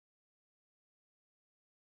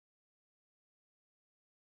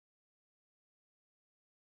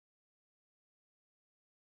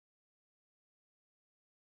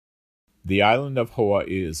The island of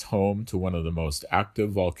Hawaii is home to one of the most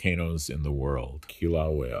active volcanoes in the world,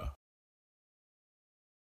 Kīlauea.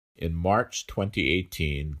 In March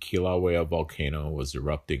 2018, Kīlauea volcano was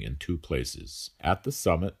erupting in two places. At the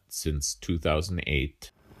summit since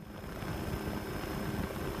 2008,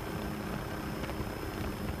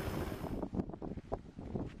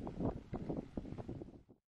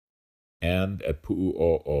 and at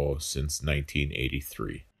Pu'u'o'o since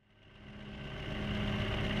 1983.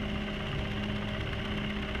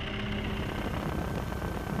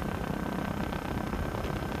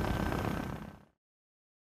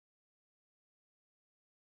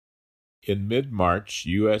 In mid-March,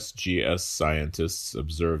 USGS scientists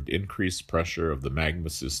observed increased pressure of the magma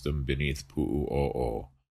system beneath Pu'u'o'o.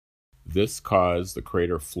 This caused the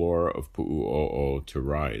crater floor of Pu'u'o'o to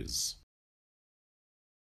rise.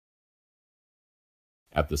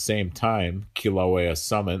 At the same time, Kīlauea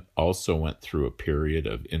summit also went through a period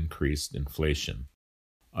of increased inflation.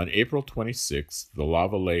 On April 26th, the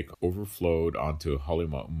lava lake overflowed onto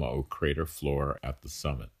Halemaumau crater floor at the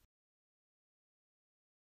summit.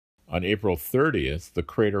 On April 30th, the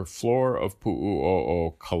crater floor of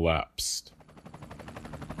Pu'u'o'o collapsed.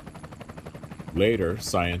 Later,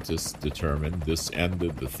 scientists determined this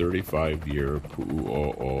ended the 35-year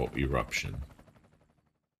Pu'u'o'o eruption.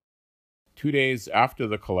 2 days after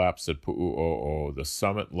the collapse at Pu'u'o'o, the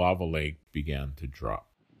summit lava lake began to drop.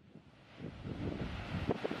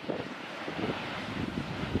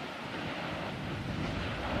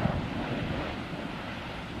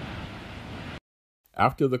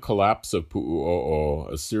 After the collapse of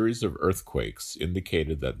Pu'u'o'o, a series of earthquakes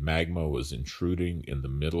indicated that magma was intruding in the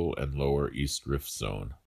middle and lower East Rift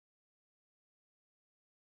Zone.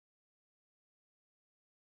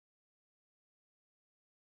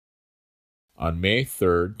 On May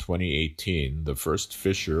 3, 2018, the first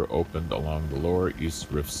fissure opened along the lower East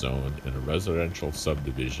Rift Zone in a residential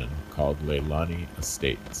subdivision called Leilani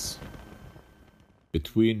Estates.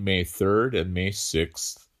 Between May 3rd and May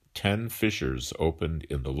 6th, 10 fissures opened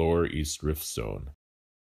in the lower East Rift Zone.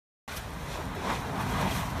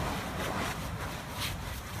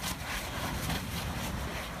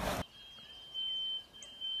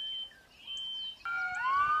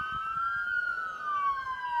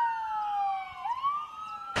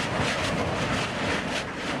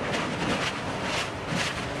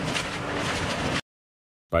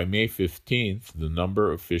 By May 15th, the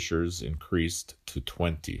number of fissures increased to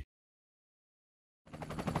 20.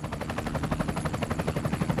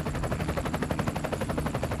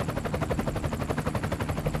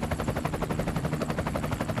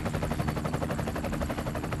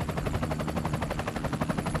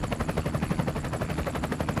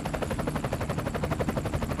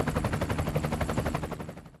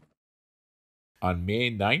 On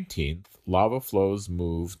May 19th, lava flows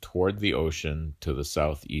moved toward the ocean to the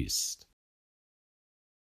southeast.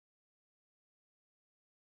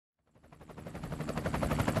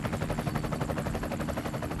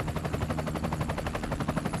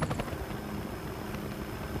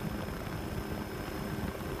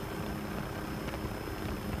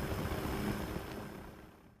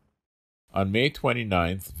 On May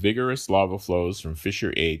 29th, vigorous lava flows from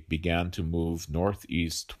Fissure 8 began to move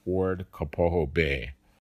northeast toward Kapoho Bay.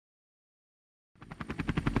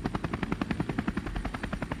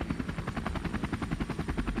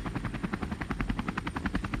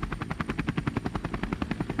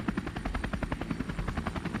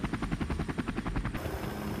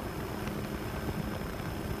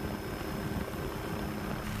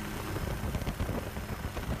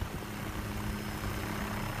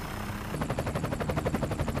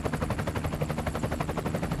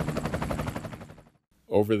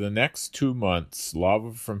 Over the next 2 months,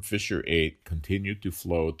 lava from Fissure 8 continued to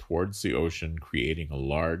flow towards the ocean, creating a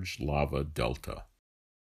large lava delta.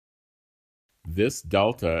 This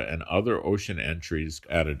delta and other ocean entries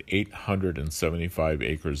added 875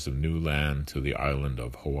 acres of new land to the island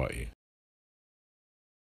of Hawaii.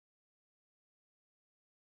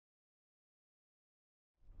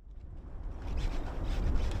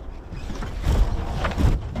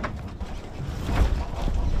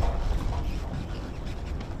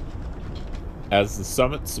 As the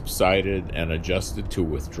summit subsided and adjusted to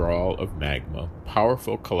withdrawal of magma,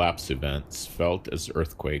 powerful collapse events felt as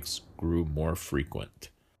earthquakes grew more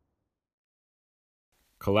frequent.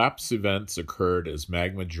 Collapse events occurred as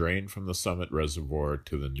magma drained from the summit reservoir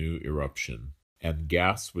to the new eruption, and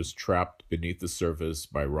gas was trapped beneath the surface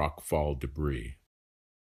by rockfall debris.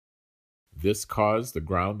 This caused the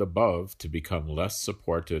ground above to become less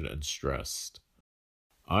supported and stressed.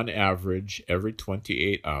 On average, every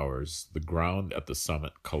 28 hours, the ground at the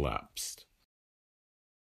summit collapsed.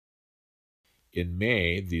 In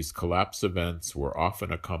May, these collapse events were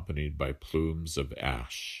often accompanied by plumes of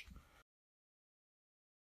ash.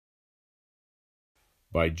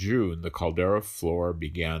 By June, the caldera floor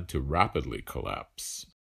began to rapidly collapse,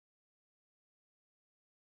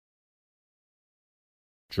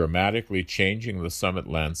 dramatically changing the summit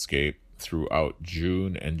landscape throughout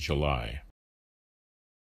June and July.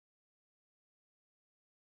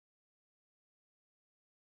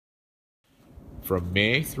 From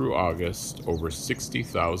May through August, over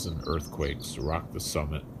 60,000 earthquakes rocked the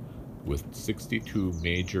summit, with 62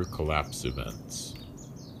 major collapse events.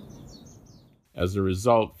 As a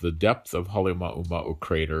result, the depth of Halemaumau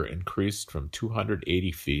crater increased from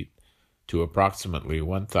 280 feet to approximately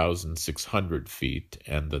 1,600 feet,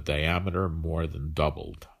 and the diameter more than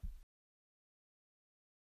doubled.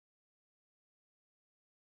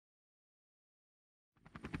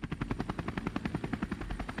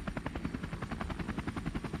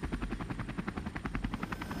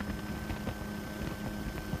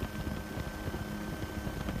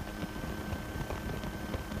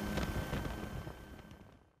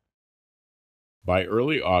 By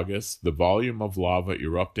early August, the volume of lava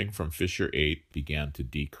erupting from Fissure 8 began to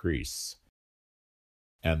decrease,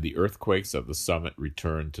 and the earthquakes at the summit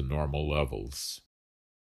returned to normal levels.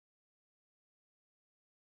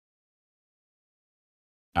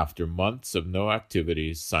 After months of no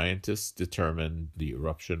activity, scientists determined the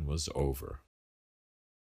eruption was over.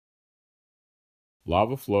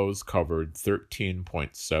 Lava flows covered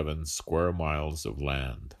 13.7 square miles of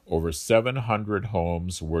land. Over 700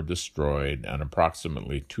 homes were destroyed and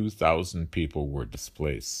approximately 2,000 people were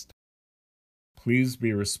displaced. Please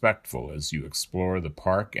be respectful as you explore the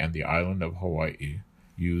park and the island of Hawaii.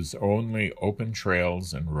 Use only open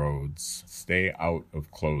trails and roads. Stay out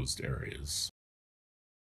of closed areas.